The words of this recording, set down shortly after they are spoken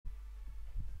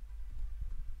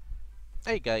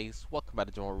Hey guys, welcome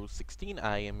back to Rule 16.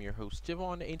 I am your host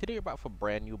Javon, and today we're back for a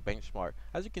brand new benchmark.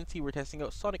 As you can see, we're testing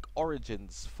out Sonic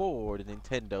Origins for the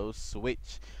Nintendo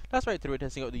Switch. That's right, today we're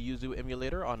testing out the YUZU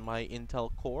emulator on my Intel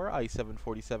Core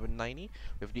i7-4790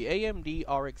 with the AMD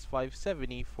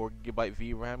RX-570 4GB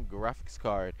VRAM graphics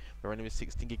card. We're running with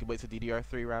 16GB of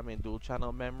DDR3 RAM and dual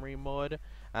channel memory mode.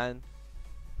 And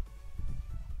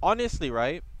honestly,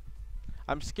 right,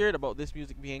 I'm scared about this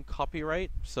music being copyright,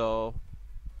 so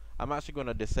I'm actually going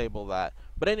to disable that.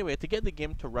 But anyway, to get the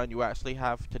game to run, you actually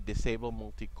have to disable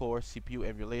multi-core CPU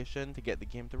emulation to get the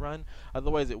game to run.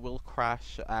 Otherwise, it will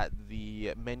crash at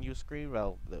the menu screen,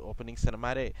 well, the opening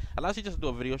cinematic. I'll actually just do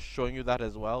a video showing you that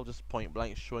as well, just point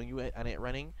blank showing you it and it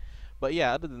running. But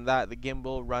yeah, other than that, the game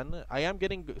will run. I am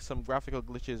getting some graphical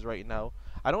glitches right now.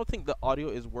 I don't think the audio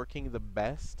is working the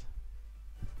best.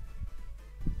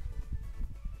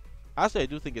 Actually, I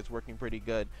do think it's working pretty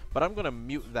good, but I'm gonna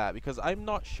mute that because I'm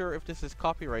not sure if this is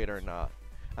copyright or not,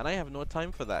 and I have no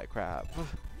time for that crap.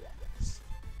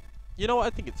 You know what? I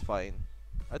think it's fine.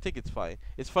 I think it's fine.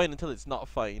 It's fine until it's not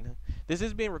fine. This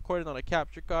is being recorded on a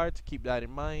capture card, so keep that in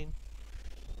mind.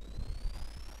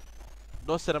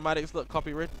 Those cinematics look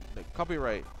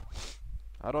copyright.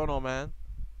 I don't know, man.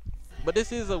 But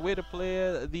this is a way to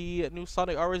play the new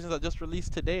Sonic Origins that just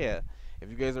released today. If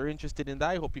you guys are interested in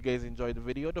that, I hope you guys enjoyed the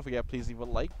video. Don't forget, please leave a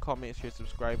like, comment, share,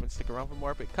 subscribe, and stick around for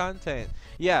more epic content.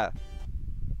 Yeah,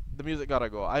 the music gotta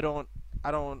go.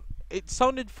 It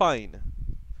sounded fine.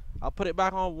 I'll put it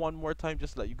back on one more time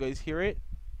just to let you guys hear it.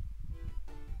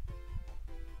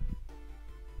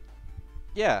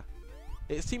 Yeah,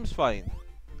 it seems fine.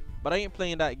 But I ain't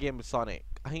playing that game with Sonic.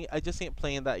 I just ain't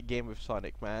playing that game with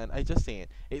Sonic, man. I just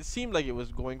ain't. It seemed like it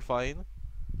was going fine.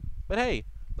 But hey,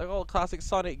 like all classic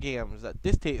Sonic games, that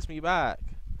this takes me back.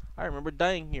 I remember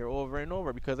dying here over and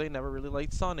over because I never really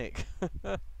liked Sonic.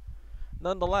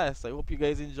 Nonetheless, I hope you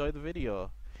guys enjoy the video.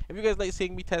 If you guys like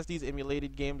seeing me test these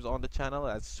emulated games on the channel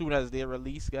as soon as they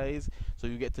release, guys, so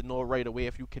you get to know right away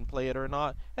if you can play it or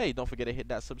not, hey, don't forget to hit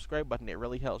that subscribe button. It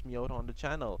really helps me out on the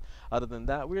channel. Other than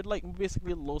that, we're like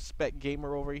basically a low spec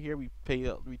gamer over here. We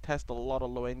test a lot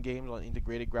of low end games on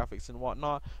integrated graphics and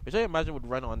whatnot, which I imagine would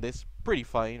run on this pretty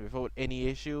fine without any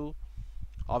issue.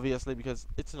 Obviously, because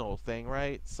it's an old thing,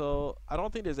 right? So I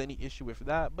don't think there's any issue with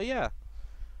that. But yeah.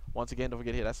 Once again, don't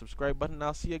forget to hit that subscribe button.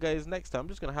 I'll see you guys next time. I'm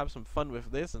just going to have some fun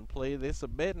with this and play this a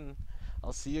bit, and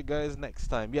I'll see you guys next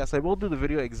time. Yes, I will do the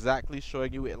video exactly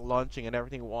showing you it launching and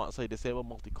everything once I disable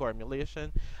multi-core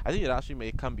emulation. I think it actually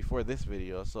may come before this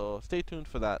video, so stay tuned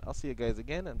for that. I'll see you guys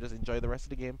again, and just enjoy the rest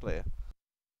of the gameplay.